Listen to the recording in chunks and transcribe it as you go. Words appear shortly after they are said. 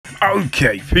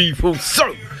Okay, people,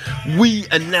 so we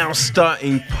are now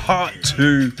starting part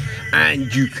 2,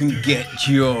 and you can get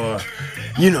your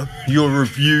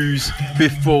reviews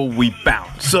before we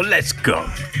bounce. So let's go.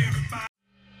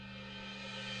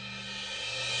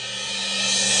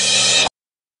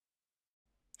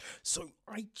 So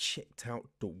I checked out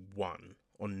The One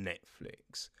on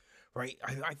Netflix, right?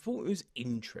 I thought it was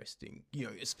interesting,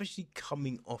 especially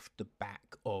coming off the back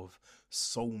of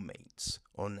Soulmates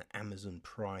on Amazon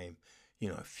Prime,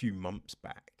 a few months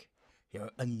back.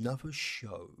 Another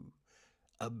show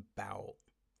about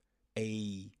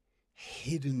a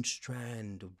hidden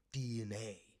strand of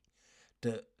DNA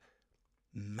that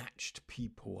matched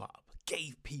people up,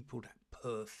 gave people that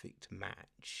perfect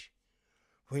match.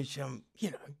 Which,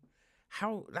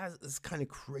 how that's kind of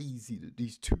crazy that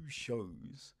these two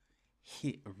shows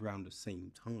hit around the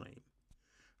same time.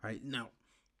 Right now,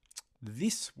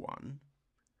 this one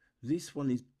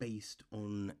is based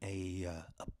on a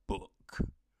book,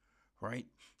 right?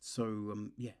 So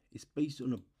it's based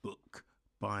on a book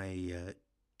by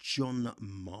John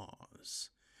Mars,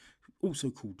 also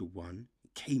called The One.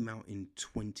 It came out in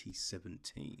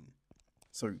 2017.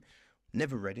 So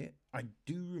never read it. I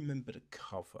do remember the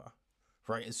cover,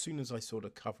 right? As soon as I saw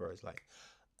the cover, I was like,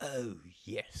 oh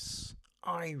yes,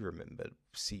 I remember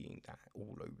seeing that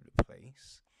all over the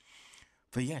place.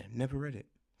 But yeah, never read it.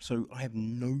 So I have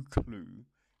no clue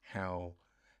how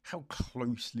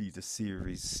closely the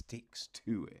series sticks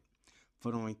to it.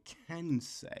 But I can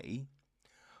say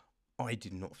I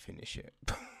did not finish it.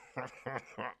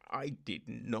 I did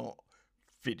not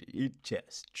finish it. It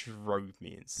just drove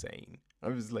me insane. I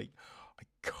was like, I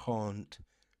can't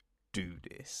do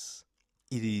this.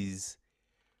 It is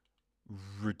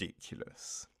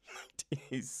ridiculous. It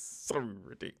is so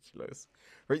ridiculous.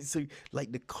 Right? So,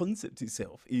 like, the concept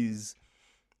itself is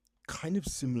kind of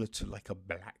similar to like a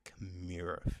Black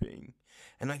Mirror thing.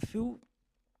 And I feel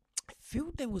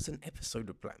there was an episode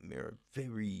of Black Mirror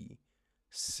very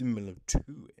similar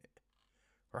to it.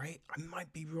 Right? I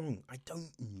might be wrong. I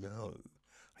don't know.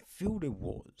 I feel there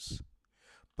was.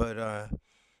 But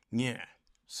yeah.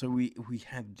 So we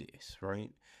have this,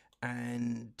 right?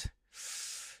 And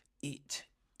it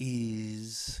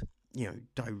is,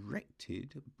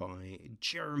 directed by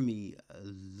Jeremy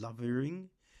Lovering,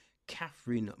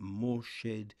 Catherine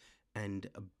Morshed, and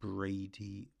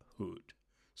Brady Hood.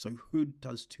 So Hood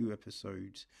does 2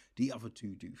 episodes, the other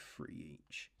 2 do 3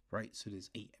 each, right? So there's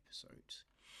 8 episodes.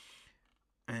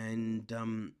 And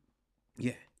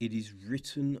it is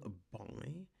written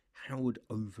by Howard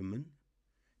Overman.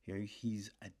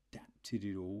 He's adapted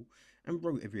it all and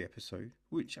wrote every episode,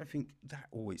 which I think that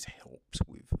always helps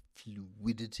with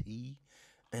fluidity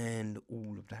and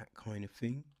all of that kind of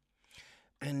thing.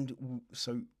 And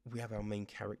so we have our main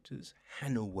characters,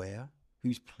 Hannah Ware,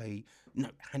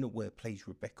 Hannah Ware plays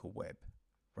Rebecca Webb,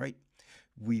 right?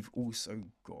 We've also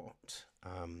got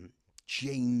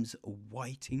James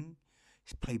Whiting.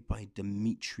 He's played by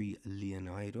Dimitri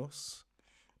Leonidas.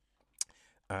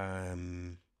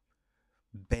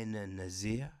 Ben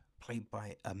Nazir, played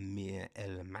by Amir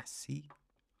El Massi.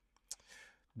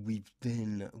 We've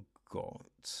then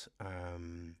got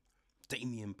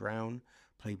Damian Brown,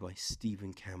 played by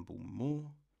Stephen Campbell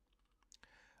Moore.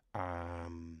 Who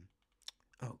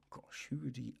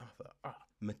are the other?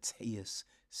 Mateus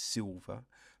Silva,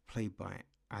 played by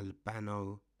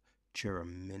Albano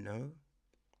Geramino.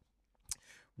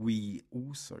 We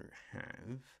also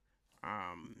have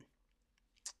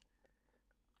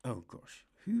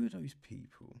who are those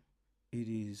people? It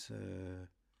is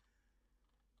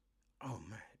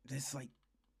there's like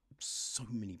so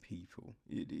many people.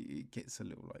 It gets a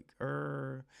little like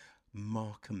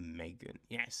Mark and Megan.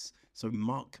 Yes. So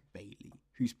Mark Bailey,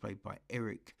 who's played by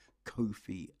Eric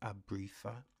Kofi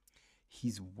Abrifa.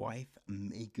 His wife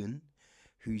Megan,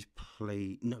 who's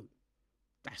played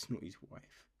that's not his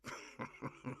wife.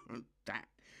 That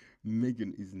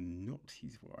Megan is not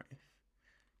his wife.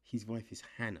 His wife is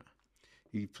Hannah,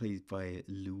 who plays by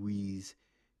Louise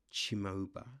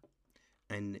Chimoba,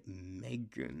 and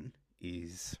Megan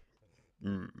is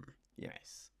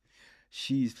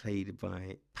she's played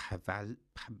by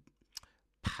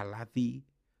Pallavi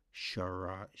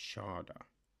Sharda.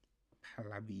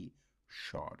 Pallavi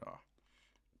Sharda.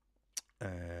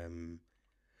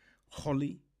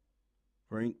 Holly,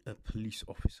 right, a police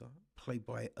officer, played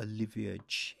by Olivia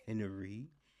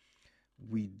Chenery.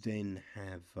 We then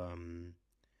have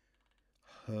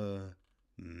her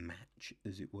match,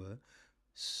 as it were.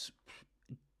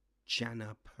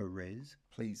 Jana Perez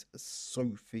plays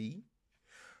Sophie,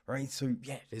 right? So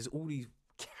yeah, there's all these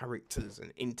characters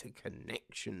and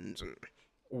interconnections and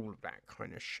all of that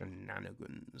kind of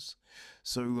shenanigans.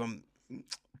 So,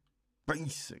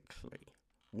 basically,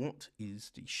 what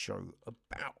is the show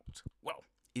about? Well,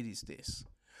 it is this.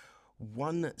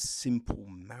 One simple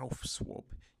mouth swab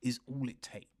is all it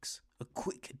takes. A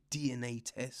quick DNA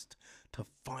test to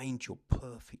find your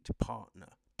perfect partner,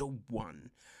 the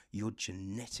one you're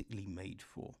genetically made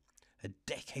for. A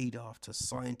decade after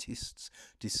scientists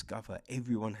discover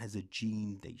everyone has a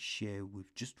gene they share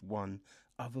with just one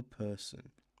other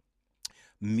person,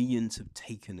 millions have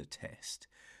taken a test,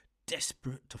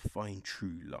 desperate to find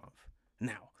true love.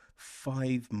 Now,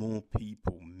 5 more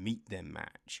people meet their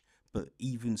match, but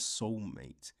even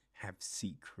soulmates have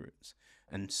secrets,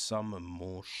 and some are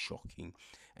more shocking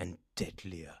and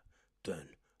deadlier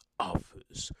than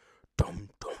others. Dum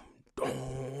dum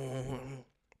dum.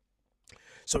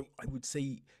 So I would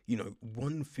say,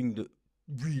 one thing that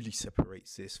really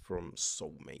separates this from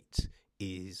Soulmates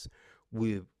is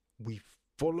we're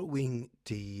following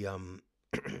the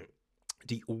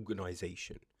the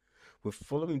organization. We're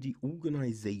following the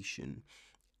organization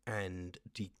and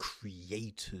the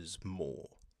creators more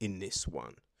in this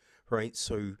one, right?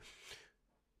 So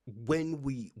when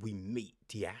we meet,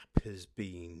 the app has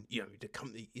been, the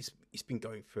company, it's been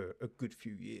going for a good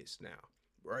few years now,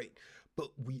 right?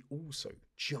 But we also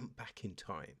jump back in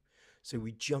time. So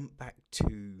we jump back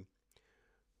to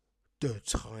the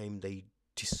time they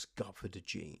discover the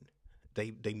gene.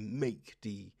 They make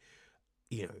the,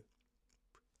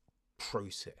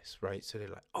 process, right? So they're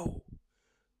like, oh,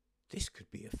 this could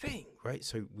be a thing, right?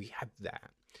 So we have that.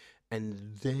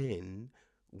 And then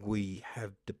we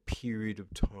have the period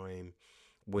of time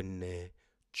when they're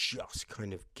just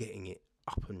kind of getting it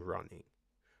up and running,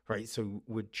 right? So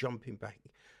we're jumping back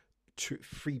to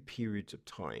 3 periods of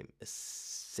time,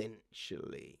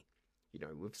 essentially,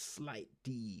 with slight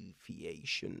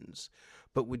deviations,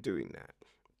 but we're doing that.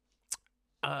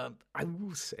 I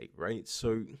will say, right?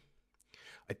 So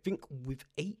I think with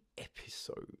 8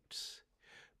 episodes,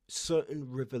 certain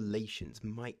revelations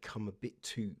might come a bit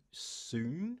too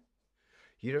soon.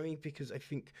 You know what I mean? Because I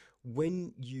think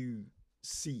when you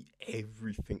see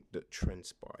everything that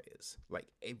transpires, like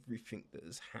everything that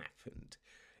has happened,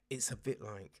 it's a bit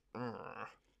like,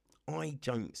 I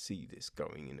don't see this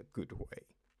going in a good way.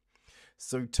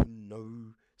 So to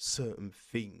know certain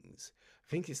things, I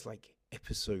think it's like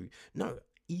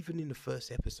even in the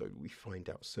first episode, we find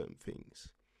out certain things.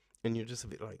 And you're just a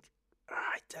bit like,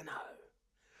 I don't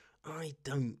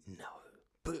know.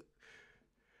 But,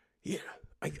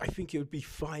 I think it would be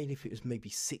fine if it was maybe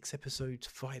 6 episodes,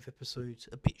 5 episodes,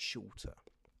 a bit shorter.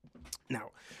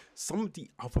 Now, some of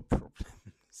the other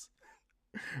problems,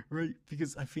 right?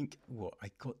 Because I think,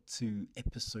 I got to I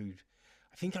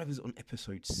think I was on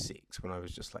episode 6 when I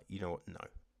was just like, you know what?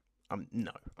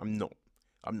 No,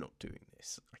 I'm not doing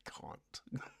this. I can't.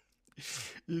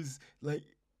 Is like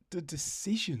the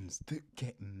decisions that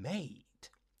get made.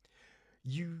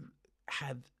 You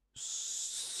have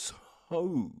so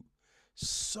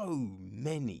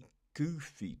many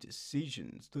goofy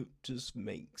decisions that just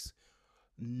makes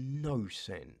no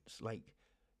sense. Like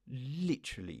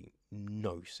literally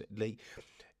no sense. Like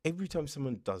every time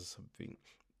someone does something,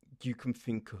 you can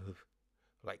think of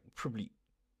like probably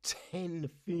 10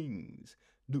 things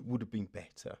that would have been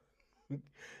better.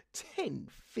 10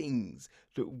 things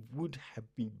that would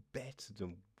have been better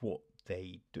than what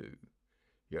they do.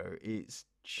 It's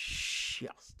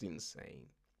just insane,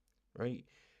 right?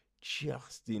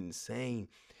 Just insane.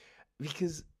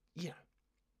 Because,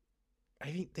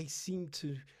 I think they seem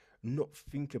to not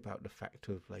think about the fact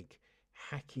of like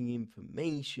hacking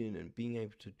information and being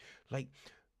able to, like,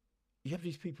 you have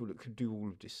these people that could do all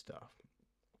of this stuff,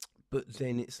 but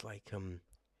then it's like,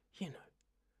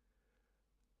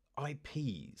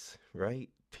 IPs, right?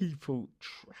 People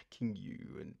tracking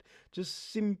you and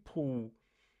just simple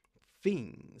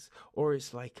things. Or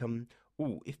it's like,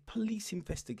 if police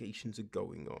investigations are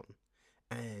going on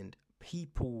and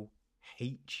people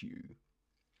hate you,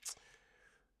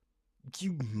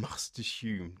 you must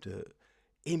assume that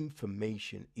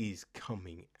information is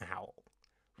coming out,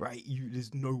 right?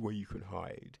 There's no way you can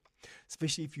hide,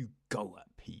 especially if you go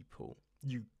at people.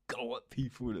 You go at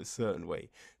people in a certain way,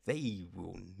 they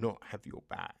will not have your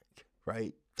back,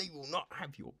 right? They will not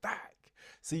have your back.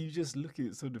 So you just look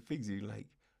at sort of things and you're like,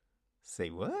 say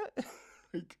what?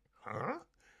 Like, huh?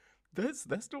 That's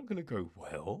not gonna go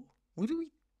well. What are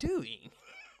we doing?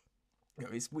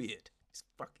 It's weird. It's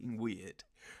fucking weird.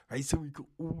 Right? So we got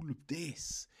all of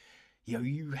this.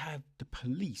 You have the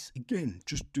police again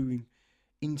just doing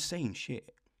insane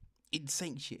shit.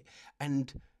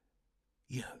 And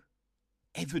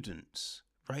evidence,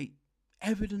 right?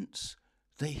 Evidence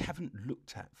they haven't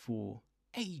looked at for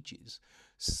ages.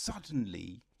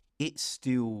 Suddenly, it's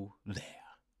still there,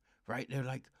 right? They're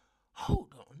like,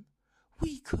 hold on,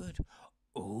 we could,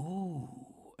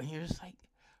 oh, and you're just like,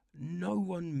 no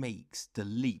one makes the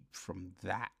leap from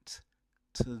that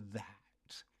to that.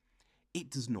 It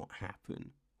does not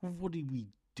happen. What are we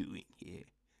doing here?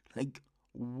 Like,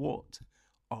 what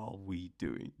are we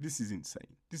doing? This is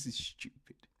insane. This is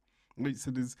stupid. Right,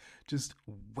 so there's just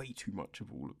way too much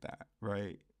of all of that,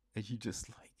 right? And you just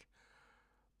like,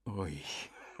 oi,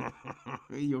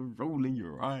 you're rolling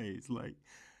your eyes like,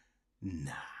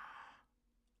 nah,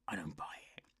 I don't buy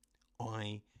it.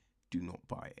 I do not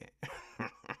buy it.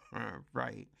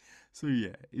 Right? So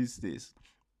yeah, is this.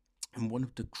 And one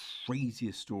of the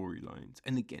craziest storylines,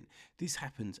 and again, this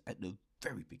happens at the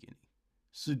very beginning.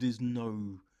 So there's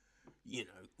no,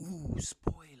 ooh,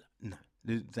 spoiler. No,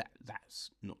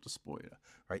 that's not the spoiler,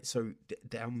 right? So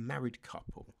they're a married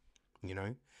couple, you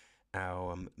know,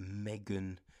 our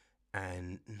Megan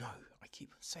and no, I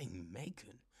keep on saying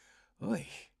Megan. Oi,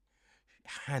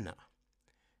 Hannah,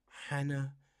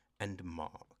 Hannah and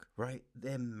Mark, right?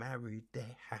 They're married,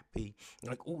 they're happy.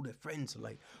 Like all their friends are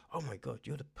like, oh my god,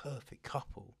 you're the perfect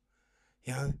couple.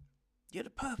 You know, you're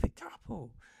the perfect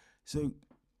couple. So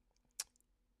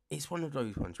it's one of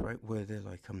those ones, right, where they're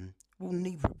like, well,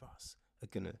 neither of us are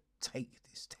gonna take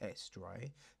this test,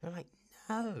 right? They're like,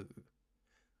 no,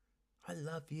 I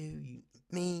love you,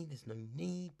 me, there's no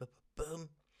need, boom.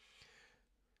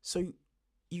 So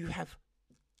you have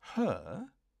her,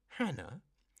 Hannah,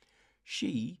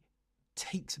 she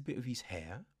takes a bit of his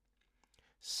hair,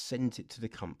 sends it to the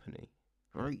company,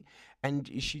 right? And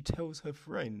she tells her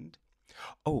friend,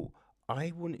 oh,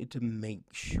 I wanted to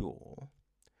make sure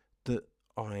that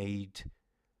I'd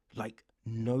like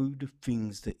know the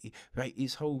things that right.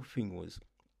 His whole thing was,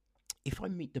 if I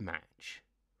meet the match,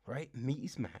 right, meet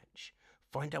his match,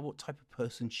 find out what type of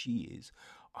person she is,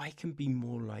 I can be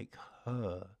more like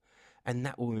her, and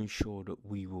that will ensure that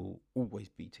we will always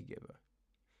be together.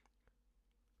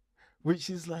 Which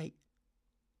is like,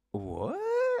 what?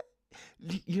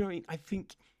 You know what I mean? I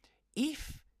think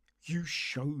if you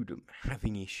show them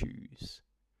having issues,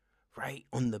 right,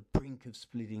 on the brink of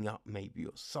splitting up, maybe,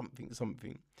 or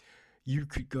something, you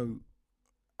could go,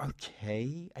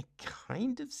 okay, I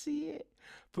kind of see it.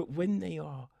 But when they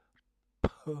are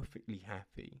perfectly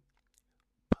happy,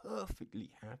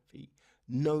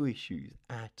 no issues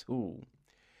at all,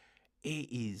 it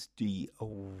is the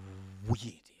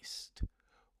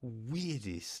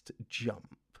weirdest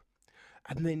jump.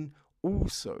 And then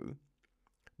also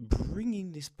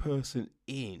bringing this person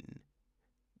in,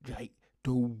 like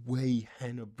the way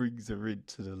Hannah brings her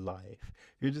into the life,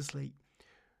 you're just like,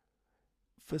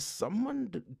 for someone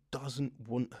that doesn't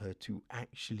want her to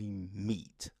actually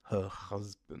meet her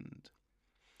husband,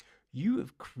 you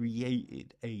have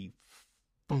created a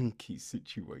funky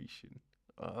situation.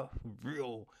 A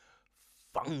real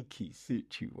funky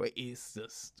situation. It's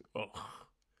just, oh,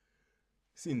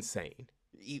 it's insane.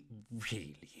 It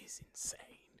really is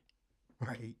insane,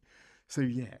 right? So,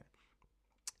 yeah,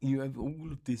 you have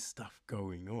all of this stuff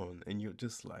going on, and you're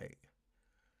just like,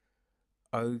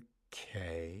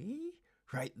 okay,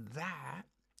 right?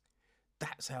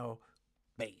 That's our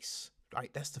base,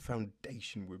 right? That's the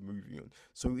foundation we're moving on.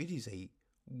 So it is a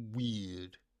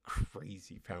weird,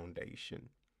 crazy foundation.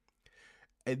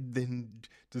 And then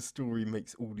the story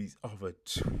makes all these other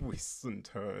twists and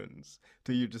turns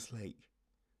that you're just like,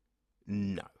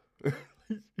 no.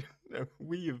 No,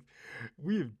 we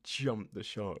have jumped the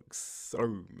shark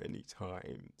so many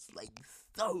times, like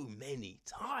so many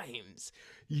times.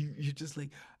 You just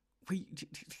like, we,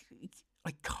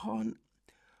 I can't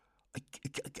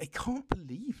I can't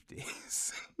believe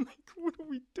this. Like, what are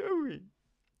we doing?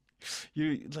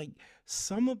 Like,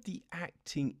 some of the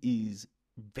acting is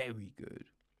very good,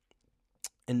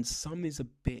 and some is a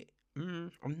bit.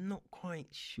 I'm not quite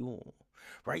sure,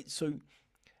 right? So,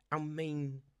 our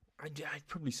main, I'd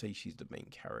probably say she's the main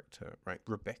character, right?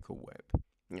 Rebecca Webb,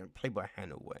 played by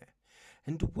Hannah Ware,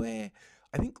 and Ware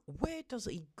does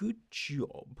a good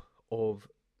job of,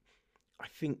 I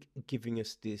think, giving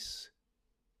us this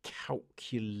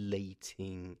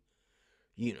calculating,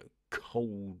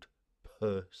 cold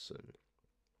person.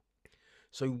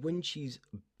 So when she's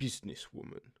a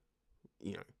businesswoman,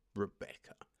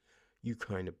 Rebecca, you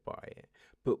kind of buy it.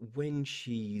 But when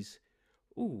she's,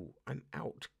 oh, I'm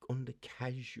out on the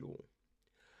casual,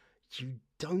 you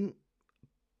don't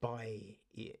buy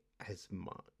it as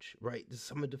much, right?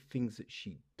 Some of the things that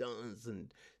she does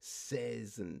and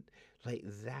says and like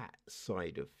that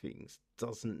side of things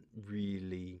doesn't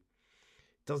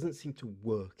seem to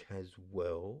work as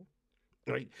well.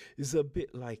 Right? It's a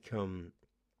bit like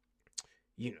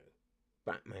you know,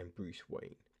 Batman Bruce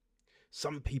Wayne.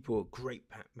 Some people are great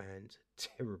Batmans,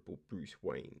 terrible Bruce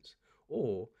Waynes.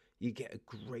 Or you get a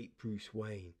great Bruce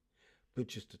Wayne, but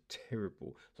just a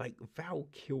terrible. Like Val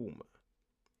Kilmer,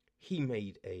 he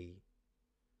made a.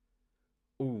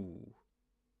 Ooh.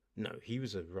 No, he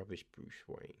was a rubbish Bruce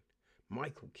Wayne.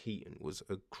 Michael Keaton was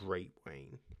a great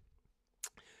Wayne.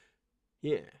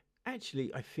 Yeah.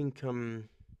 Actually, I think the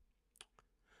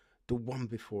one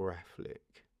before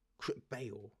Affleck,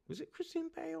 Bale, was it Christian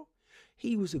Bale?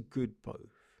 He was a good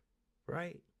both,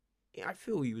 right? Yeah, I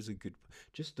feel he was a good.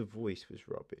 Just the voice was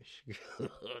rubbish.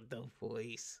 The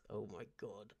voice, oh my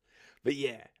god! But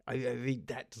yeah, I think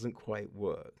that doesn't quite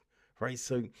work, right?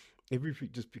 So everything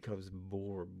just becomes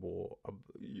more and more,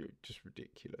 just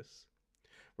ridiculous,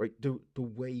 right? The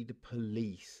way the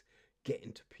police get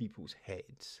into people's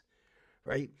heads,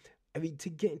 right? I mean, to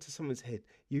get into someone's head,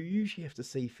 you usually have to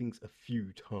say things a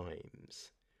few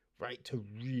times, right? To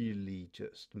really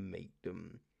just make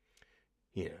them,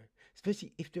 you know,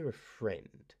 especially if they're a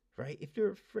friend, right? If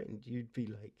they're a friend, you'd be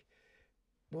like,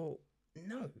 well,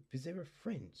 no, because they're a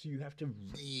friend. So you have to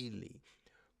really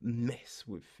mess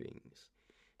with things.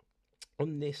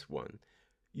 On this one,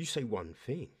 you say one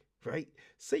thing, right?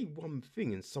 Say one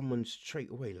thing, and someone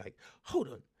straight away, like, hold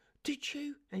on, did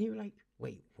you? And you're like,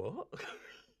 wait, what?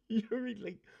 You're really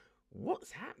like,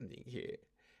 what's happening here?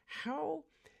 How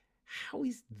how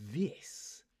is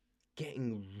this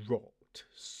getting rocked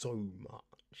so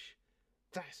much?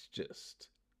 That's just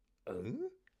oh,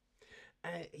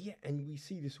 yeah, and we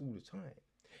see this all the time.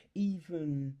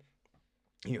 Even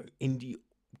in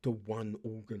the one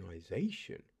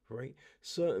organization, right?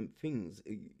 Certain things,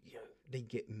 they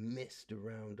get messed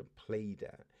around and played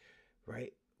at,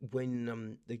 right?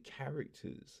 When the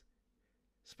characters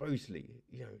supposedly,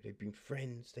 they've been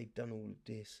friends, they've done all of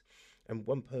this, and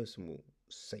one person will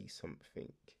say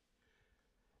something,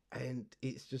 and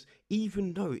it's just,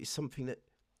 even though it's something that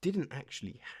didn't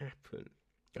actually happen,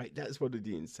 right? That's one of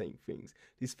the insane things.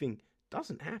 This thing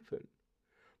doesn't happen,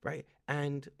 right?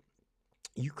 And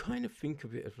you kind of think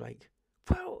of it as like,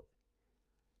 well,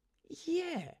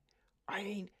 yeah, I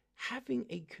mean, having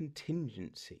a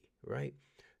contingency, right?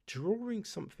 Drawing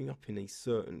something up in a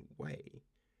certain way,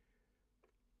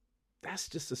 that's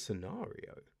just a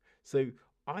scenario. So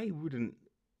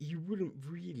you wouldn't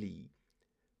really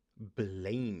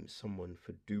blame someone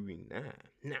for doing that.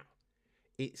 Now,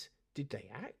 it's, did they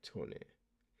act on it?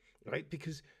 Right?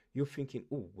 Because you're thinking,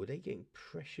 oh, were they getting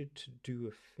pressured to do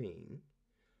a thing?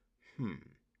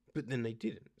 But then they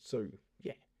didn't. So,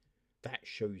 yeah, that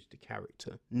shows the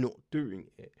character not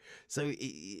doing it. So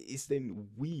it's then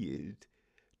weird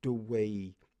the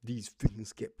way these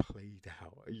things get played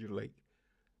out. And you're like,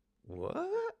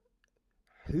 what?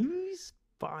 Who's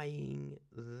buying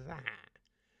that?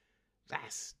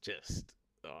 That's just,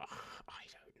 I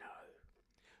don't know.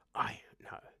 I don't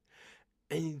know.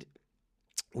 And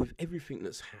with everything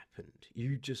that's happened,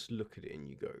 you just look at it and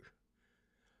you go,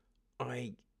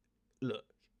 I look,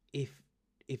 if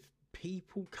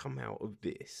people come out of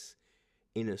this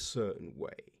in a certain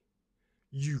way,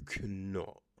 you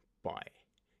cannot buy.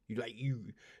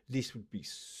 This would be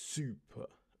super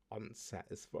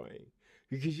unsatisfying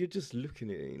because you're just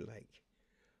looking at it and like,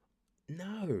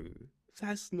 no,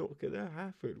 that's not gonna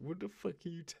happen. What the fuck are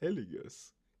you telling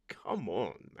us? Come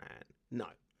on, man.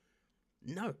 No,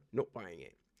 not buying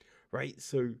it. Right?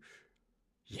 So,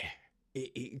 yeah,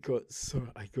 it got so,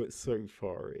 I got so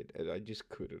far in and I just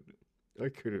couldn't. I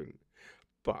couldn't.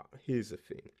 But here's the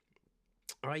thing.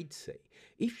 I'd say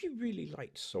if you really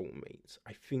liked Soulmates,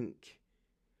 I think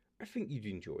you'd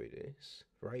enjoy this,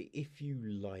 right? If you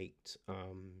liked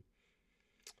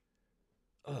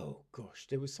oh gosh,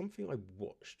 there was something I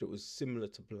watched that was similar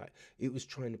to Black. It was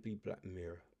trying to be Black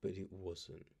Mirror, but it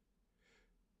wasn't.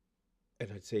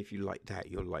 And I'd say if you like that,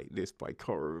 you'll like this, but I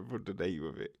can't remember the name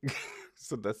of it.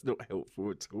 So that's not helpful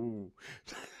at all.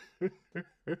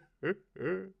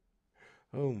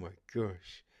 Oh my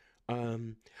gosh.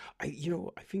 I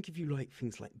think if you like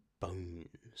things like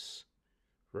Bones,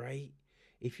 right?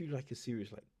 If you like a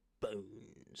series like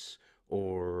Bones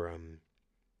or I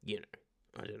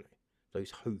don't know, those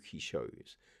hokey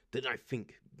shows, then I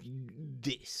think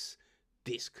this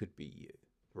could be you,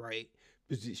 right?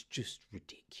 Because it's just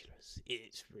ridiculous.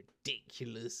 It's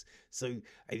ridiculous. So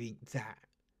I think that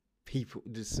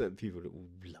there's certain people that will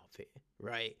love it,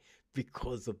 right?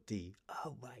 Because of the,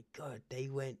 oh my god, they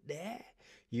went there.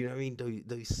 You know what I mean?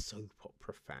 Those soap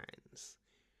opera fans.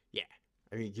 Yeah.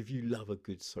 I mean, if you love a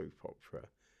good soap opera,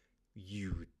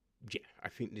 I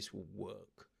think this will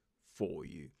work for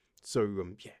you. So,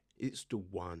 yeah, it's the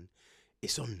one.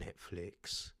 It's on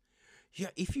Netflix.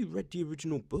 yeah, if you read the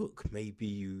original book, maybe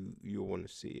you'll want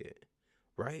to see it,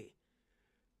 right?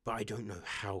 But I don't know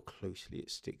how closely it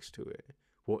sticks to it,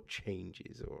 what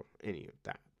changes or any of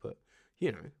that. But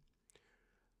you know,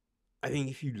 I think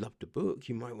if you love the book,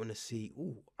 you might want to see.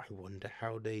 Oh, I wonder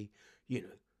how they,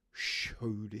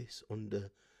 show this on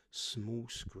the small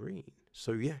screen.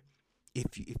 So yeah, if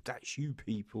that's you,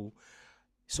 people,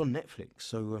 it's on Netflix.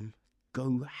 So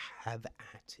go have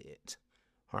at it.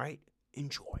 All right,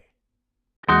 enjoy.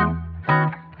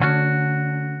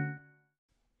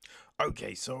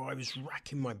 Okay, so I was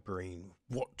racking my brain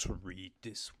what to read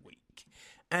this week.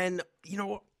 And you know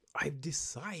what? I've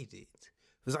decided,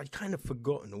 because I'd kind of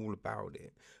forgotten all about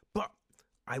it, but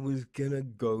I was gonna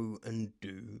go and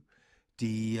do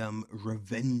the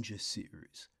Revenger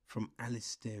series from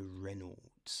Alistair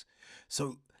Reynolds.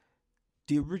 So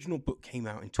the original book came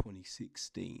out in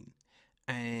 2016,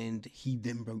 and he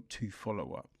then wrote two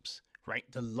follow ups, right?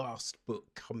 The last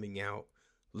book coming out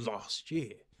last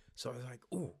year. So I was like,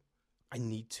 oh, I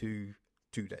need to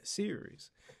do that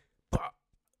series. But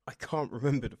I can't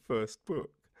remember the first book.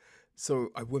 So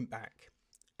I went back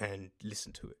and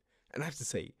listened to it. And I have to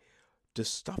say, the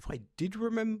stuff I did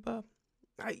remember,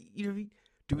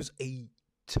 there was a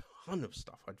ton of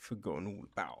stuff I'd forgotten all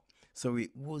about. So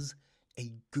it was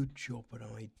a good job that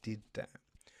I did that.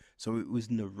 So it was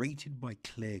narrated by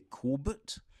Claire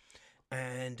Corbett,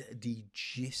 and the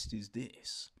gist is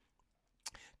this.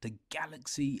 The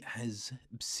galaxy has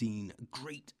seen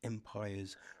great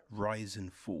empires rise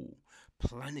and fall.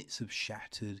 Planets have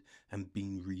shattered and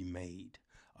been remade.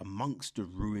 Amongst the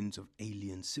ruins of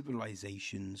alien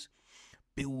civilizations,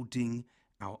 building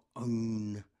our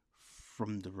own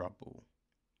from the rubble.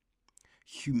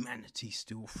 Humanity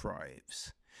still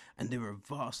thrives, and there are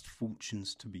vast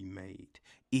fortunes to be made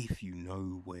if you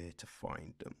know where to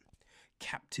find them.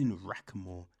 Captain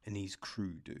Rackamore and his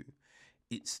crew do.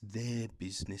 It's their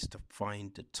business to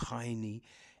find the tiny,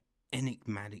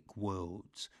 enigmatic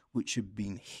worlds which have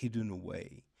been hidden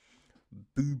away,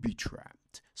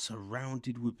 booby-trapped,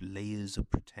 surrounded with layers of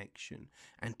protection,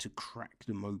 and to crack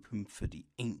them open for the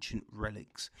ancient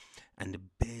relics and the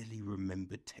barely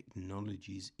remembered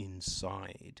technologies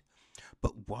inside.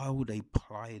 But while they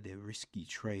ply their risky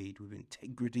trade with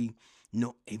integrity,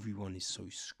 not everyone is so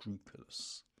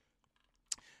scrupulous.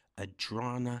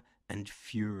 Adrana and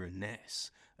Fura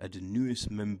Ness are the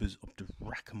newest members of the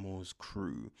Rackamore's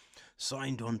crew,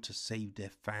 signed on to save their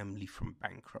family from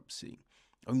bankruptcy.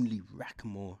 Only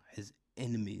Rackamore has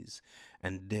enemies,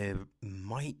 and there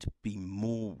might be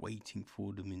more waiting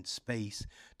for them in space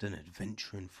than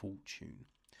adventure and fortune.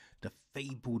 The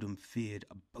fabled and feared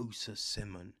Abosa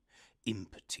Semon in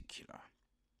particular.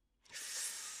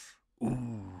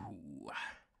 Ooh,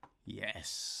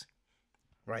 yes.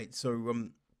 Right, so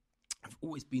I've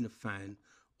always been a fan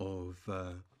of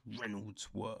Reynolds'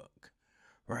 work,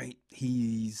 right?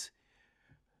 He's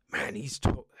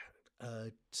taught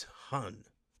a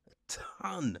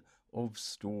ton of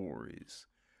stories,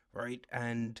 right?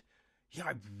 And yeah,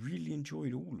 I've really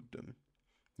enjoyed all of them,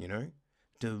 you know?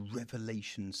 The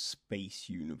Revelation Space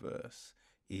Universe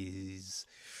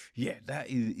that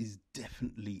is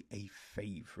definitely a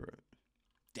favorite.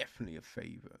 Definitely a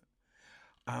favorite.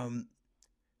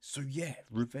 So yeah,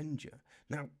 Revenger.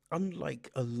 Now,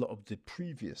 unlike a lot of the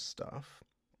previous stuff,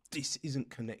 this isn't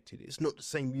connected. It's not the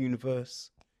same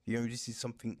universe. This is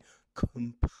something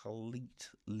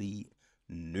completely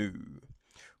new,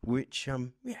 which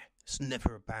it's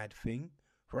never a bad thing,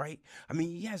 right? I mean,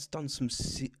 he has done some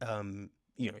standalone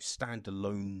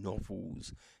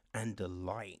novels and the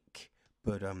like,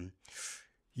 but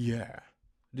yeah,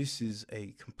 this is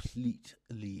a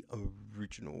completely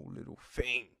original little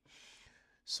thing.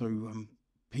 So,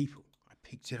 people, I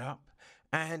picked it up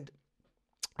and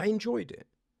I enjoyed it.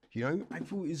 I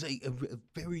thought it was a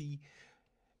very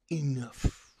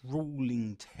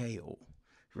enthralling tale,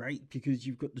 right? Because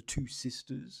you've got the two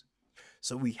sisters.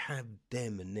 So we have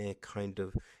them and they're kind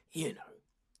of,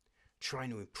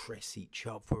 trying to impress each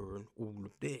other and all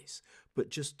of this. But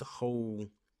just the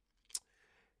whole,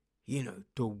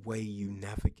 the way you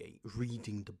navigate,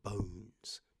 reading the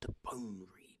bones, the bone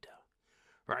reader,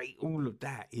 right? All of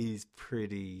that is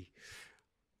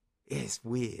it's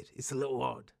weird. It's a little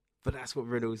odd, but that's what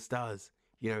Reynolds does.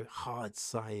 Hard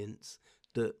science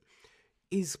that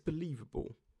is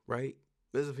believable, right?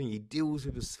 That's the thing. He deals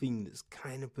with a thing that's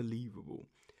kind of believable.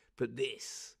 But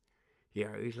this,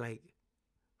 it's like,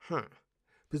 huh.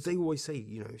 Because they always say,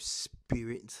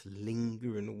 spirits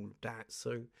linger and all of that.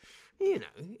 So,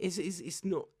 it's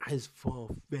not as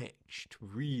far-fetched,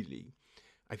 really,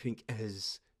 I think,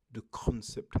 as the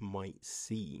concept might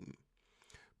seem.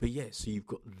 But yeah, so you've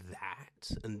got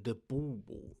that and the Ball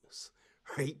Wars,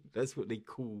 right? That's what they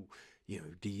call,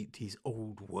 these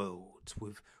old worlds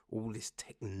with all this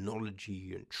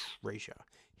technology and treasure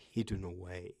hidden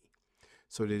away.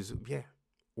 So there's, yeah,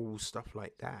 all stuff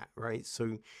like that, right?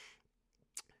 So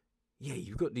yeah,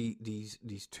 you've got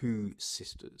these two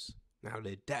sisters. Now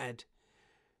their dad,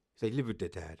 they live with their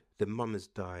dad. Their mum has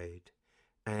died,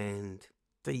 and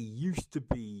they used to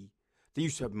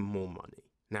have more money.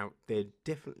 Now they're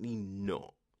definitely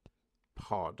not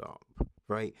hard up,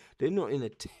 right? They're not in a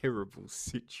terrible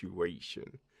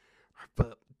situation,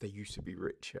 but they used to be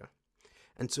richer,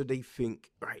 and so they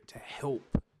think, right, to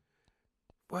help.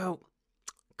 Well,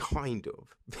 kind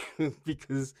of,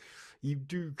 because you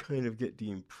do kind of get the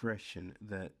impression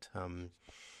that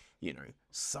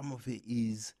some of it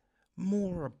is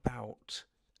more about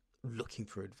looking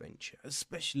for adventure,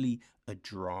 especially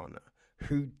Adrana,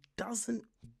 who doesn't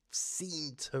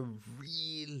seem to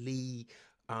really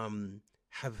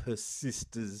have her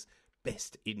sister's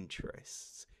best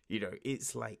interests.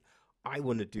 It's like, I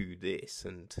want to do this,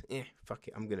 and fuck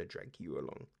it, I'm gonna drag you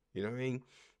along. You know what I mean?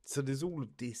 So there's all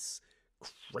of this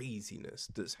craziness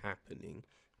that's happening.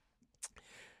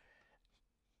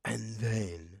 And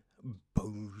then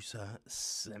Boza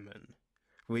Semon,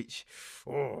 which,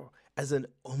 as an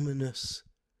ominous,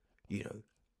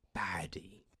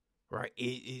 baddie, right? It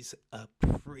is a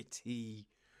pretty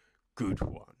good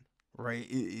one, right?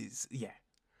 It is, yeah,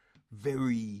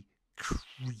 very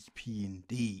creepy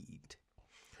indeed.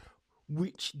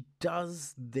 Which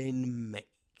does then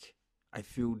make, I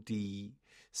feel,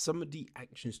 some of the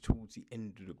actions towards the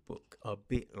end of the book are a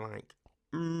bit like,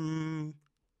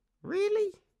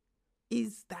 really?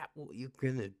 Is that what you're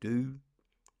gonna do?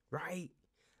 Right?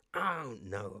 I don't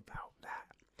know about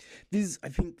that. I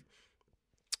think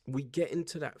we get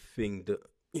into that thing that,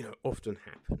 often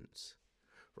happens,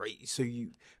 right? So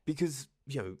because,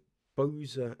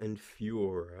 Boza and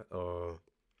Fiora are,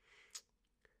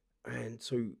 and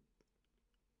so,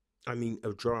 I mean,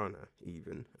 Adrana and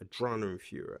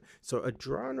Fiora. So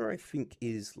Adrana, I think,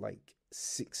 is like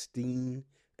 16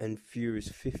 and Fiora's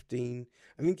 15.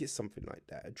 I think it's something like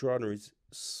that. Adrana is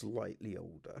slightly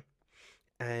older.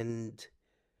 And,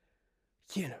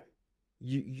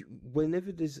 you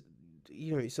whenever there's,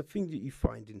 it's a thing that you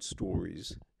find in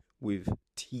stories with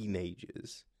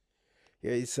teenagers.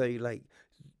 Yeah, it's like,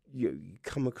 you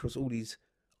come across all these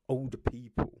older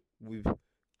people with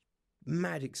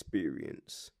mad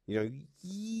experience,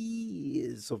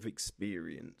 years of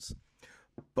experience,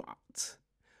 but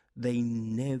they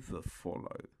never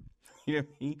follow. You know what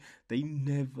I mean? They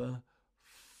never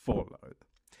follow.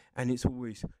 And it's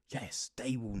always, yes,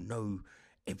 they will know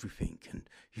everything, and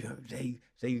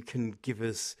they can give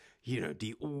us,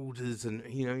 the orders, and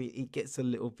it gets a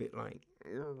little bit like,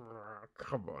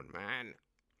 come on, man.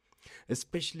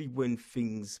 Especially when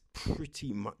things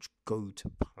pretty much go to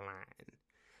plan.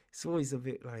 It's always a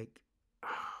bit like,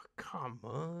 oh, come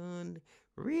on,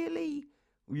 really?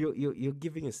 You're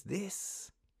giving us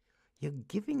this? You're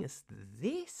giving us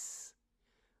this?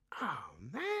 Oh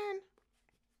man.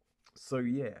 So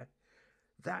yeah,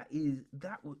 I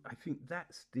think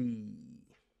that's the,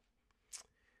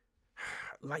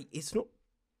 like, it's not.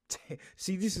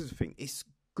 See, this is the thing. It's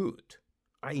good.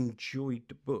 I enjoyed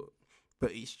the book,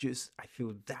 but it's just, I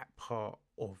feel that part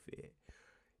of it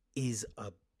is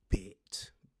a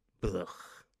bit blech,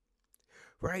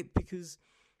 right? Because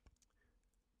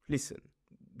listen,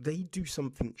 they do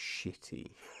something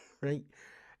shitty, right?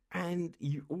 And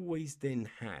you always then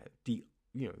have the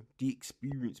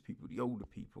experienced people, the older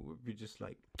people, who are just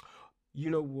like, you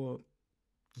know what?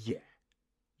 Yeah,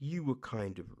 you were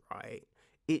kind of right.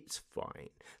 It's fine.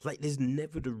 Like, there's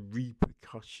never the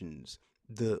repercussions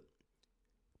that,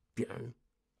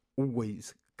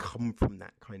 always come from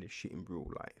that kind of shit in real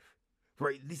life.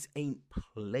 Right? This ain't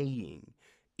playing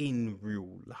in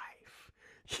real life.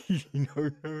 You know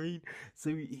what I mean? So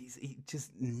it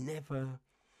just never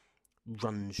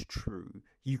runs true.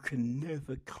 You can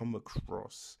never come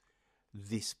across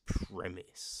this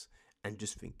premise and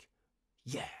just think,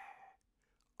 yeah,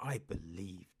 I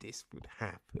believe this would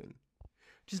happen.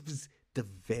 Just because the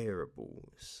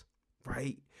variables,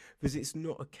 right? Because it's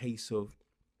not a case of,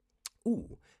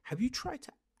 oh, have you tried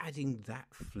to adding that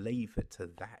flavour to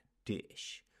that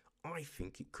dish? I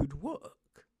think it could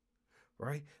work,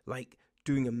 right? Like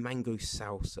doing a mango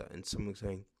salsa and someone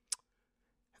saying,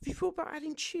 have you thought about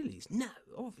adding chilies? No.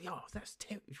 Oh, that's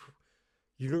terrible.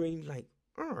 You know what I mean? Like,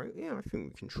 all right, yeah, I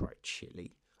think we can try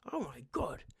chili. Oh my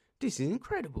God, this is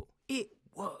incredible. It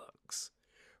works,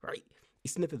 right?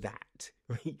 It's never that,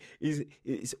 right?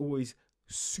 It's always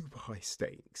super high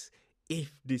stakes.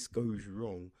 If this goes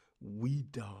wrong, we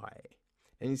die.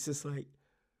 And it's just like,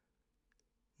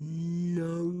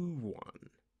 no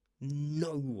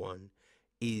one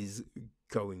is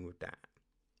going with that.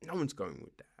 No one's going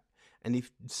with that. And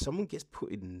if someone gets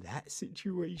put in that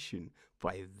situation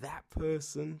by that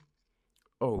person,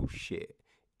 oh shit,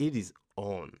 it is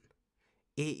on.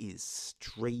 It is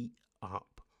straight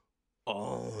up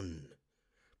on.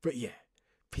 But yeah,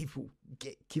 people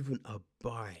get given a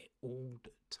bye all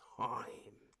the time.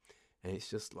 And it's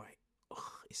just like,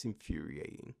 ugh, it's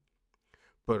infuriating.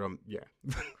 But yeah.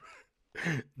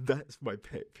 That's my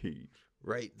pet peeve,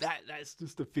 right? That's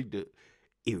just the thing that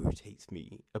irritates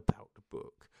me about the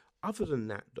book. Other than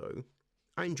that, though,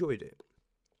 I enjoyed it.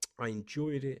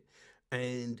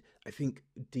 And I think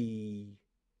the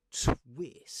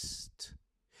twist,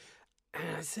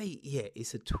 and I say, yeah,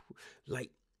 it's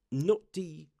like not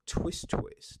the twist,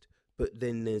 but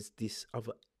then there's this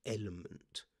other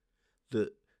element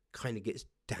that kind of gets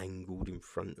dangled in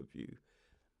front of you.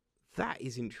 That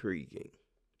is intriguing.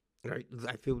 Right?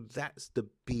 I feel that's the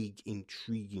big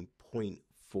intriguing point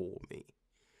for me.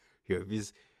 You know,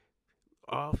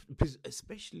 because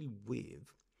especially with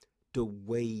the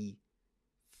way,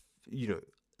 you know,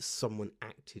 someone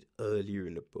acted earlier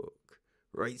in the book,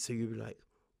 right? So you'd be like,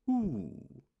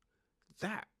 ooh,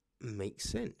 that makes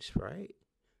sense, right?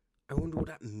 I wonder what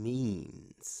that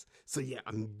means. So yeah,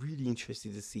 I'm really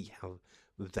interested to see how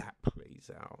that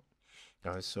plays out.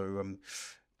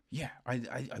 Yeah,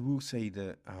 I will say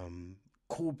that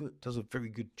Corbett does a very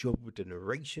good job with the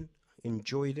narration.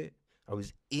 Enjoyed it. I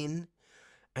was in.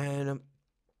 And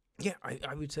yeah,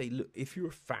 I would say, look, if you're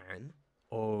a fan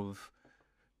of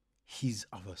his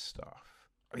other stuff,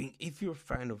 I mean, if you're a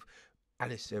fan of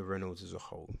Alistair Reynolds as a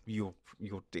whole, you'll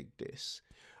dig this.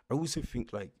 I also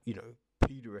think, like, you know,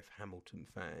 Peter F. Hamilton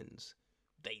fans,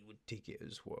 they would dig it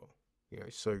as well. You know,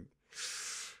 so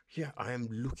yeah, I am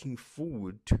looking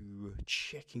forward to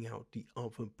checking out the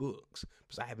other books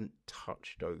because I haven't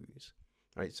touched those.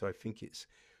 Right, so I think it's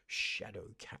Shadow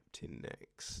Captain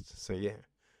next. So yeah,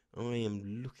 I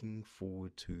am looking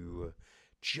forward to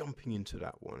jumping into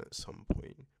that one at some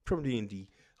point. Probably in the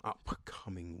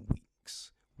upcoming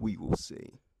weeks. We will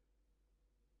see.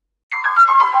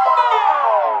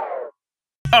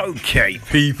 Okay,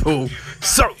 people,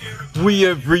 so we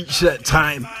have reached that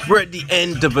time. We're at the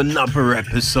end of another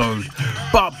episode,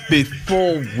 but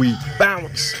before we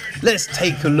bounce, let's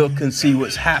take a look and see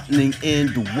what's happening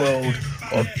in the world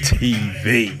of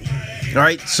TV.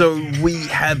 Alright, so we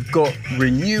have got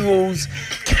renewals,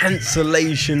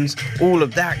 cancellations, all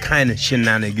of that kind of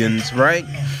shenanigans, right?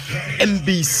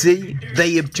 NBC,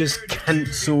 they have just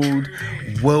cancelled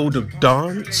World of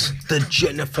Dance, the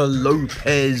Jennifer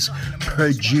Lopez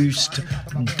produced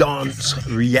dance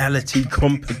reality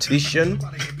competition.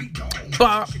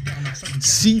 But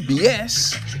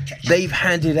CBS, they've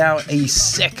handed out a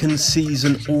second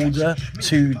season order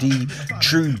to the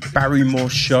Drew Barrymore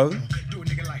show.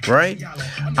 Right?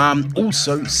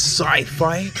 Also,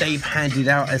 Sci-Fi, they've handed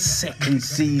out a second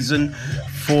season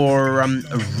for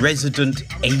Resident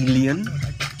Alien.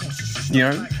 You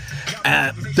know,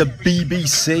 the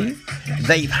BBC,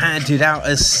 they've handed out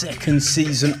a second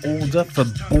season order for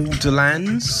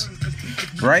Borderlands.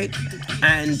 Right?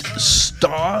 And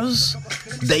Starz,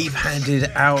 they've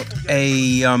handed out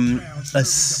a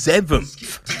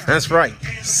seventh. That's right,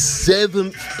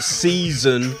 seventh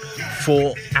season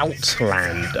for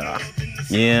Outlander.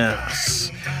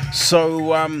 Yes.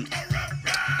 So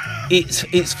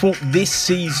it's for this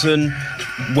season.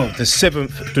 Well,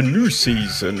 the new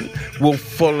season will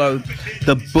follow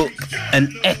the book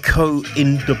An Echo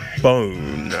in the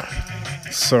Bone.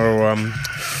 So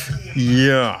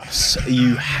yes,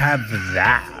 you have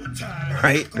that.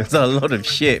 Right? There's a lot of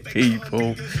shit,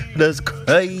 people. That's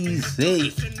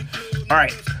crazy.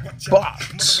 Alright,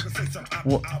 but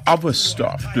what other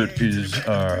stuff that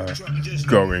is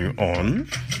going on?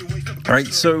 Alright,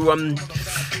 so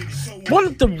one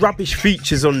of the rubbish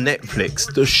features on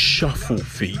Netflix, the shuffle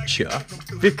feature,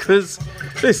 because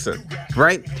listen,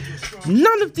 right?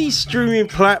 None of these streaming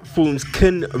platforms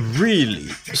can really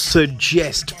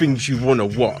suggest things you want to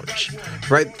watch,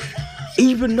 right?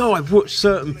 Even though I've watched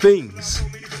certain things,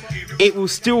 it will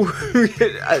still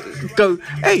go,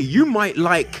 hey, you might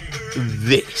like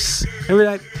this. And we're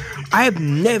like, I have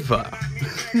never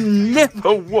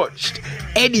watched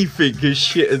anything as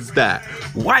shit as that.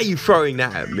 Why are you throwing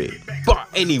that at me? But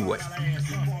anyway,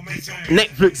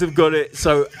 Netflix have got it,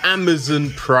 so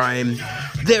Amazon Prime,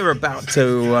 they're about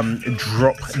to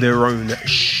drop their own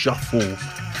shuffle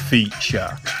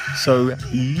feature. So,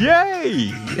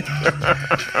 yay!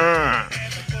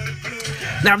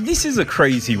 Now, this is a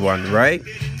crazy one, right?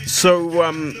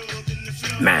 So,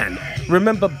 man,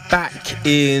 remember back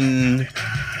in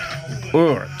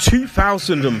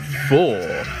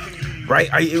 2004, right?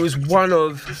 It was one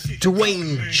of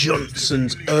Dwayne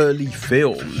Johnson's early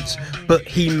films, but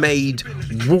he made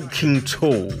Walking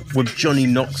Tall with Johnny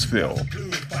Knoxville,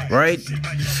 right?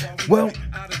 Well,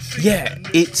 yeah,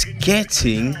 it's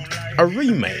getting a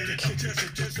remake,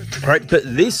 right? But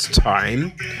this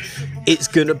time, it's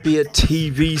gonna be a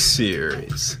TV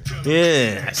series.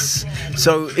 Yes.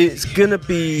 So it's gonna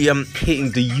be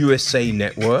hitting the USA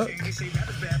Network,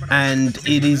 and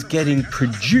it is getting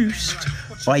produced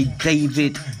by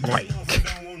David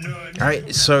Icke.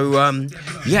 Right. So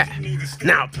yeah.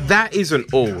 Now that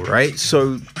isn't all, right?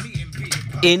 So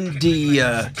in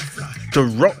the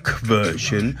Rock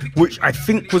version, which I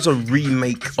think was a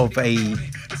remake of a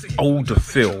older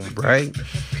film, right?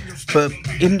 But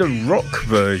in the Rock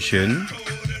version,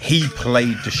 he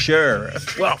played the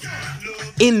sheriff. Well,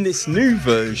 in this new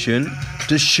version,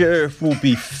 the sheriff will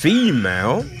be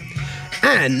female,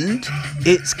 and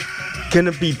it's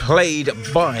gonna be played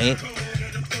by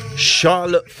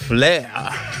Charlotte Flair.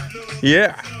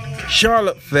 Yeah,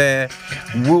 Charlotte Flair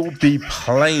will be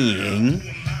playing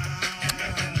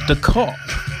the cop.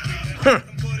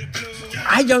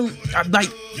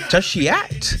 Does she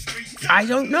act? I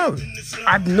don't know.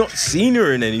 I've not seen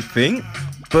her in anything,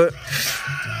 but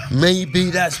maybe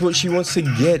that's what she wants to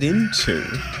get into.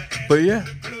 But yeah,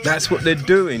 that's what they're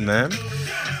doing, man.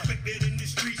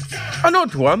 An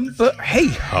odd one, but hey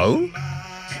ho,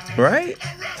 right?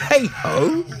 Hey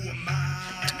ho.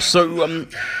 So,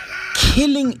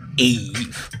 Killing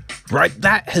Eve, right?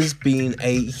 That has been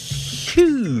a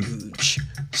huge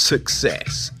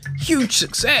success. Huge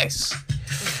success.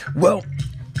 Well,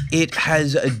 it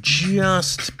has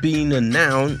just been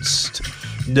announced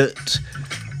that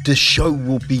the show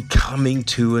will be coming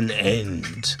to an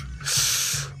end.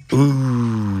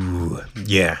 Ooh,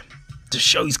 yeah. The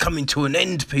show's coming to an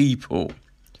end, people.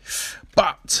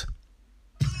 But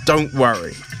don't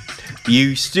worry.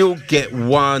 You still get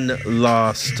one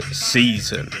last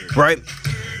season, right?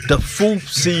 The fourth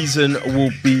season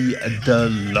will be the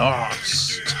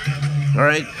last. All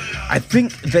right? I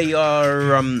think they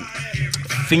are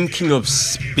thinking of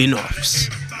spin-offs,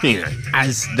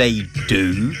 as they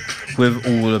do with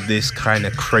all of this kind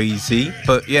of crazy.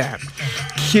 But yeah,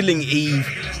 Killing Eve,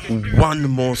 one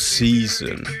more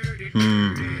season.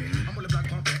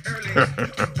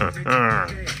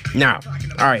 Now,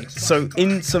 all right. So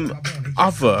in some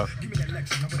other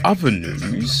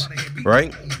news,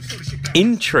 right?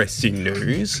 Interesting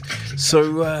news.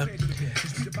 So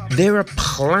there are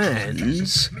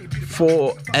plans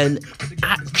for an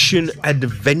action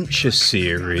adventure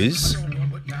series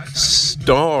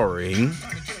starring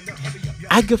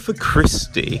Agatha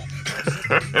Christie.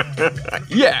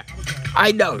 Yeah,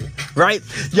 I know, right?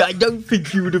 Yeah, I don't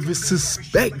think you would have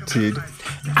suspected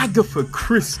Agatha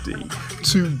Christie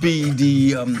to be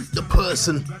the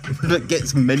person that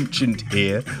gets mentioned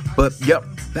here, but yep,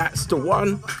 that's the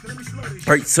one.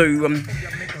 Right, so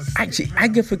actually,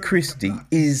 Agatha Christie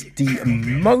is the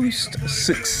most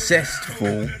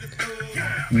successful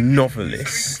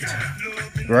novelist,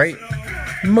 right?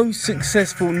 Most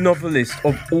successful novelist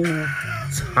of all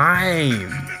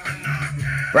time.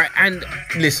 Right, and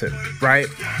listen, right,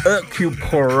 Hercule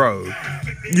Poirot,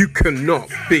 you cannot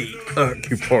beat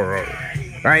Hercule Poirot,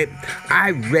 right?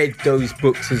 I read those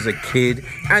books as a kid,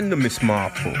 and the Miss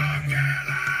Marple.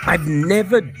 I've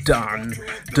never done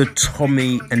the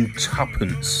Tommy and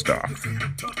Tuppence stuff,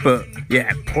 but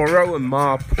yeah, Poirot and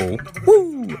Marple,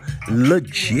 woo,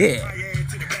 legit.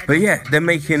 But yeah, they're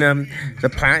making, the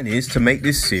plan is to make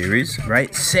this series,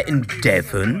 right, set in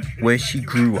Devon, where she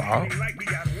grew up.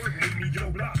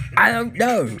 I don't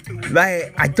know,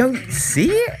 like, I don't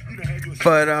see it,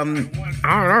 but, I don't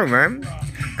know, man.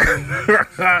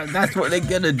 That's what they're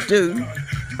gonna do,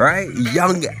 right?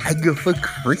 Young Agatha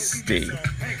Christie.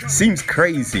 Seems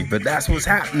crazy, but that's what's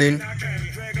happening.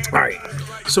 Alright,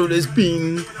 so there's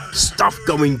been stuff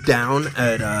going down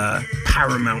at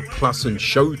Paramount Plus and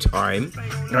Showtime,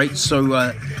 right?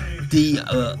 So the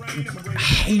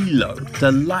Halo,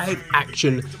 the live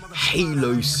action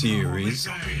Halo series,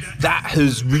 that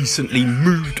has recently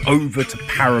moved over to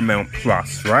Paramount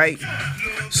Plus, right?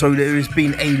 So there has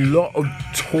been a lot of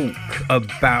talk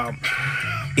about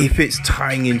if it's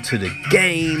tying into the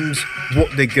games, what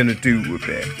they're gonna do with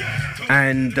it.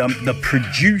 And the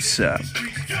producer,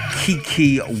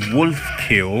 Kiki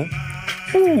Wolfkill,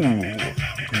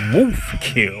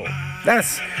 Wolfkill,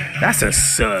 that's a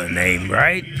surname,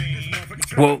 right?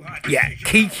 Well, yeah,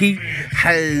 Kiki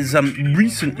has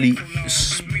recently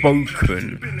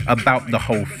spoken about the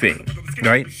whole thing,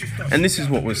 right? And this is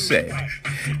what was said.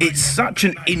 It's such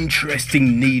an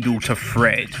interesting needle to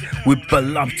thread with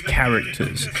beloved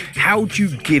characters. How do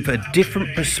you give a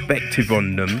different perspective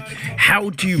on them? How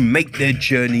do you make their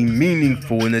journey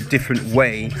meaningful in a different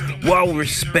way while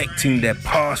respecting their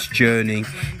past journey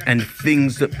and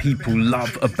things that people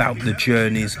love about the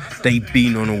journeys they've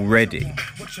been on already?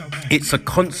 It's a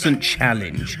constant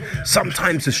challenge,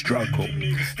 sometimes a struggle.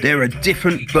 There are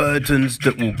different burdens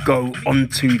that will go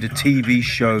onto the TV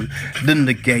show than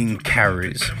the game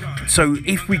carries. So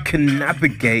if we can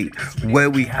navigate where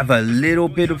we have a little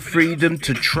bit of freedom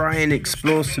to try and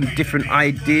explore some different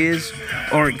ideas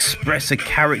or express a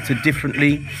character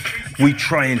differently, we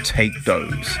try and take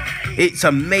those. It's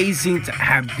amazing to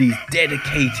have these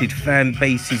dedicated fan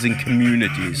bases and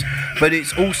communities, but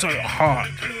it's also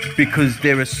hard because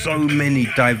there are so many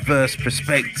diverse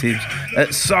perspectives.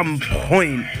 At some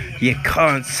point, you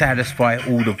can't satisfy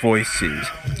all the voices.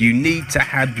 You need to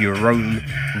have your own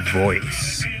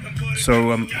voice.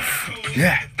 So,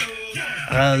 yeah,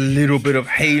 a little bit of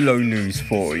Halo news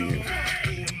for you.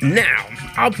 Now,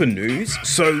 other news.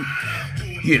 So,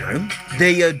 you know,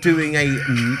 they are doing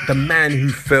The Man Who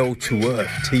Fell to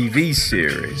Earth TV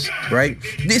series, right?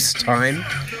 This time,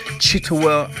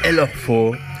 Chiwetel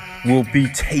Ejiofor will be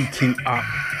taking up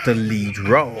the lead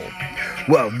role.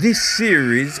 Well, this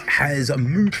series has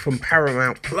moved from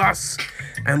Paramount Plus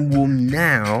and will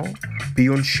now be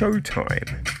on Showtime.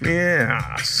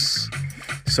 Yes.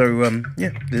 So,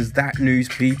 yeah, there's that news,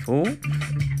 people.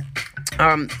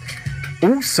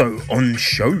 Also on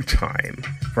Showtime,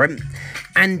 right?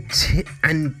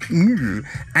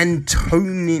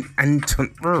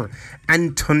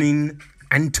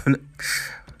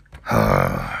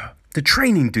 The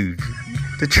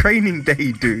training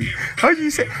day dude. How do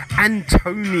you say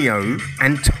Antonin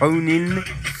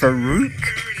Farouk?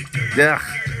 Ugh.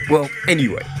 Well,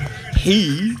 anyway,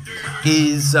 he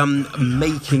is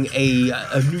making a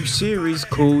new series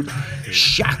called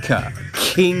Shaka,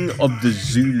 King of the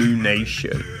Zulu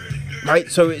Nation.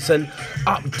 Right, so it's an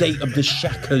update of the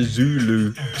Shaka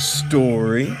Zulu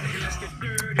story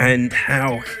and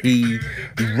how he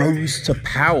rose to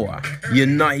power,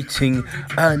 uniting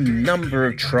a number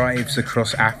of tribes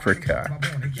across Africa.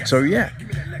 So yeah,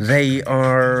 they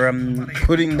are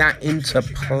putting that into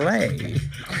play,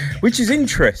 which is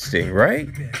interesting, right?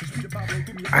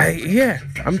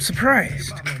 I'm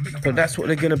surprised, but that's what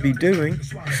they're going to be doing.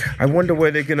 I wonder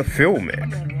where they're going to film it,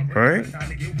 right?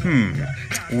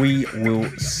 We will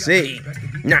see.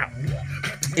 Now,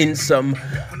 in some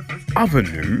other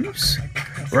news,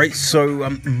 right? So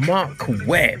Mark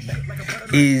Webb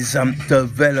is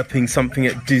developing something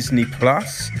at Disney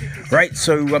Plus, right?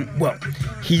 So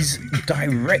he's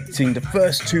directing the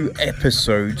first 2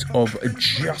 episodes of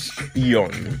Just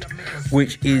Beyond,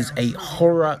 which is a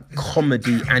horror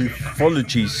comedy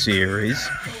anthology series.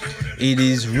 It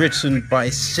is written by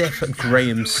Seth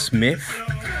Grahame-Smith,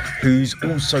 who's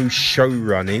also show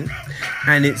running,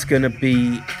 and it's going to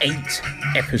be 8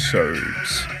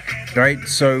 episodes, right?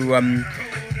 So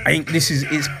I think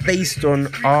it's based on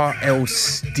R.L.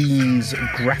 Steen's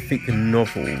graphic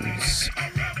novels,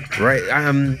 right?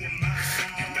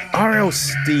 R.L.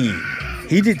 Steen,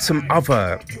 he did some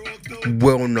other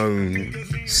well-known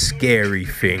scary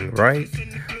thing, right?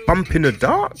 Bump in the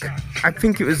Dark? I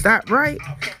think it was that, right?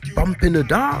 Bump in the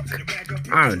Dark?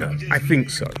 I don't know. I think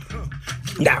so.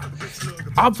 Now,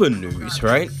 other news,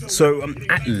 right? So,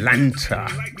 Atlanta,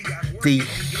 the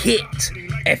hit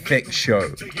FX show,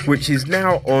 which is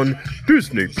now on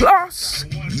Disney Plus.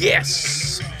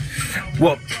 Yes.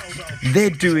 Well, they're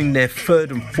doing their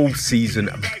 3rd and 4th season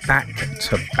back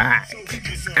to back,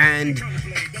 and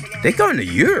they're going to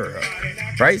Europe,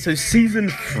 right? So season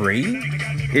 3,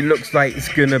 it looks like it's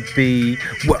gonna be,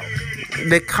 well,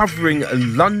 they're covering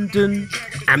London,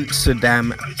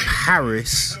 Amsterdam,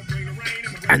 Paris,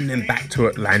 and then back to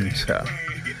Atlanta.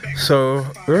 So,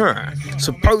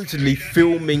 supposedly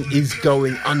filming is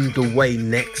going underway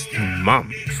next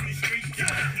month.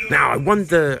 Now, I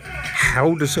wonder,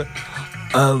 how does it...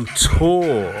 Oh,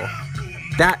 tour.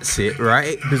 That's it,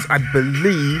 right? Because I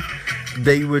believe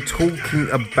they were talking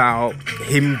about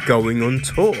him going on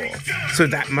tour. So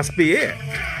that must be it.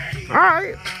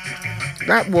 Alright.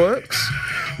 That works.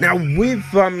 Now, with,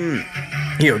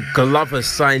 Glover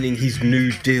signing his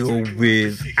new deal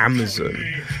with Amazon,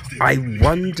 I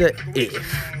wonder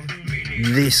if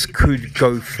this could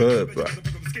go further,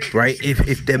 right?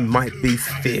 If there might be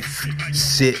 5th,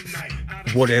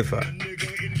 6th, whatever.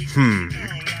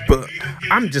 But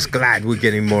I'm just glad we're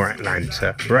getting more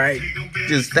Atlanta, right?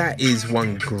 Because that is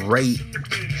one great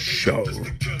show.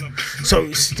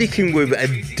 So sticking with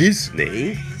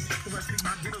Disney,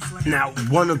 Now,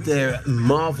 one of their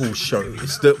Marvel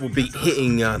shows that will be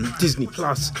hitting Disney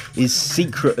Plus is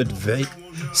Secret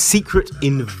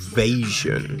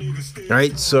Invasion.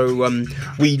 Right, so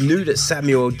we knew that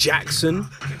Samuel L. Jackson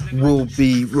will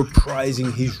be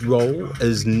reprising his role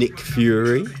as Nick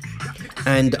Fury,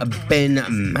 and Ben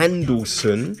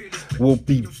Mendelsohn will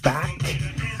be back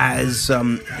as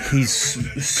his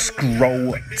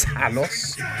Skrull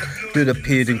Talos that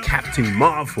appeared in Captain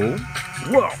Marvel.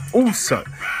 Well, also,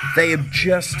 they have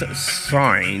just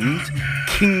signed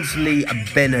Kingsley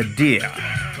Ben-Adir.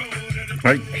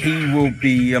 Right, he will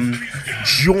be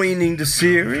joining the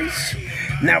series.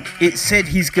 Now, it said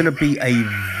he's going to be a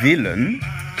villain,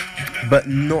 but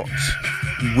not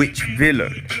which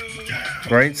villain.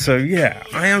 Right, so yeah,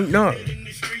 I don't know.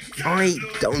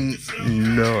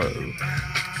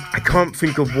 I can't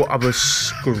think of what other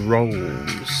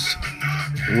Skrulls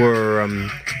were,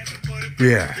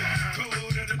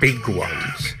 big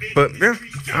ones. But yeah,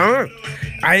 I don't know.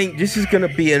 I think this is going to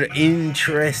be an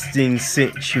interesting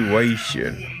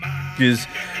situation because,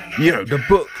 the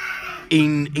book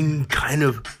in kind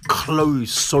of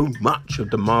closed so much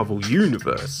of the Marvel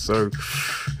universe. So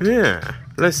yeah,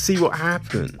 let's see what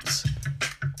happens.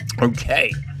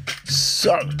 Okay,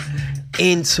 so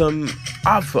in some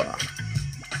other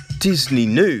Disney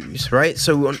news, right?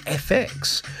 So on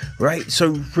FX, right?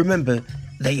 So remember,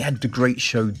 they had the great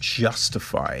show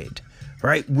Justified,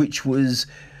 right? Which was,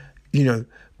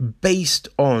 based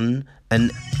on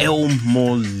an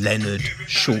Elmore Leonard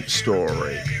short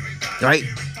story, right?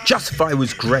 Justified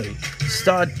was great.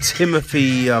 Starred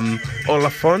Timothy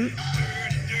Olyphant,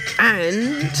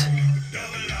 and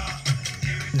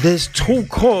there's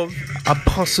talk of a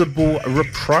possible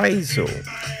reprisal?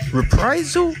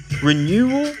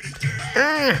 Renewal?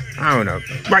 I don't know.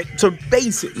 Right, so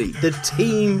basically, the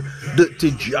team that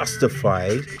did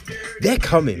Justified, they're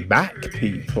coming back,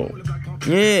 people.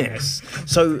 Yes.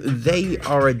 So they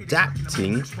are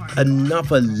adapting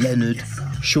another Leonard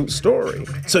short story.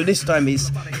 So this time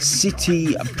it's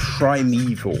City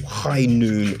Primeval, High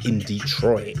Noon in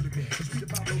Detroit.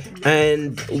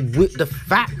 And with the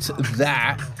fact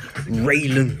that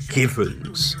Raylan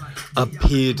Givens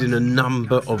appeared in a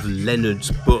number of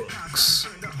Leonard's books,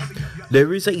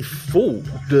 there is a thought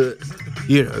that,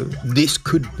 this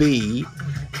could be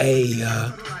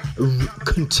a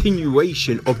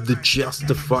continuation of the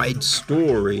Justified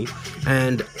story,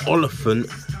 and Olyphant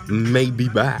may be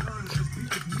back.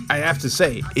 I have to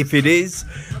say, if it is,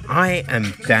 I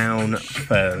am down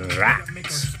for that.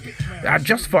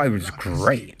 Justified was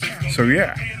great, so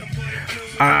yeah.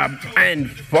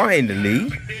 And finally,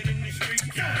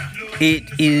 it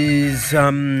is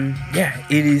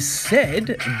said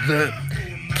that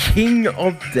King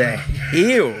of the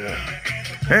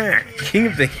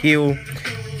Hill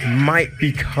might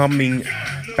be coming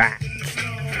back,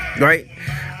 right?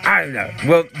 I don't know.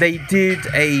 Well, they did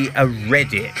a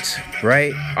Reddit,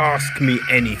 right? Ask Me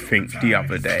Anything the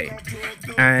other day,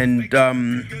 and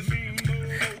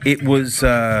it was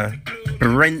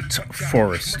Brent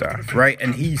Forrester, right?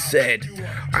 And he said,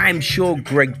 I'm sure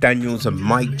Greg Daniels and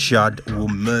Mike Judd will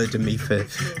murder me for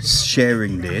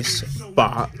sharing this,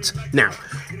 but now,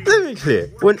 let me be clear,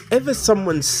 whenever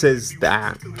someone says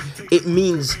that, it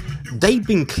means they've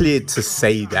been cleared to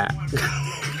say that.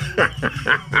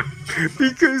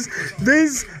 Because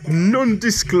there's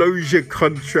non-disclosure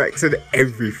contracts and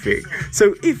everything.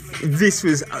 So if this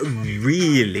was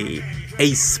really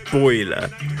a spoiler,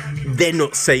 they're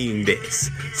not saying this.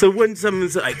 So when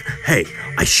someone's like, hey,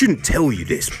 I shouldn't tell you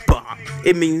this, but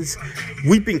it means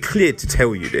we've been cleared to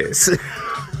tell you this.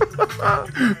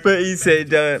 But he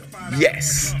said,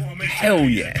 yes, hell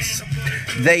yes.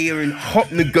 They are in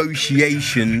hot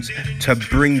negotiations to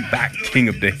bring back King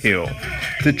of the Hill.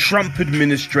 The Trump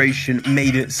administration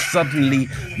made it suddenly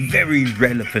very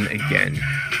relevant again.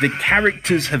 The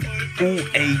characters have all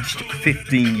aged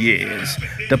 15 years.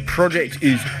 The project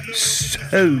is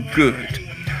so good.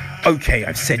 Okay,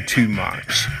 I've said too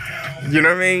much. You know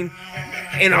what I mean?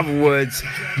 In other words,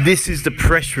 this is the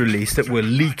press release that we're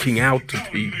leaking out to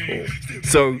people.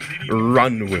 So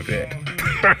run with it.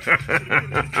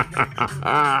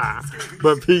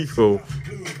 But people,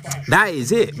 that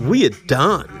is it. We are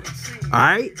done.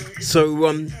 Alright? So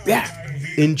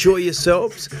enjoy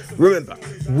yourselves. Remember,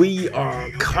 we are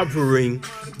covering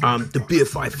the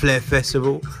BFI Flair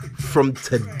Festival from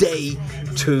today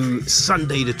to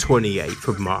Sunday the 28th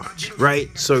of March, right?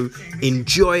 So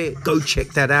enjoy it. Go check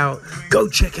that out. Go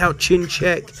check out Chin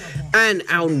Check, and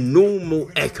our normal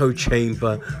Echo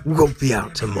Chamber will be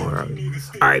out tomorrow.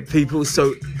 All right, people.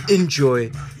 So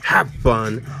enjoy, have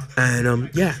fun, and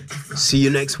see you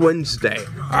next Wednesday.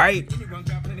 All right.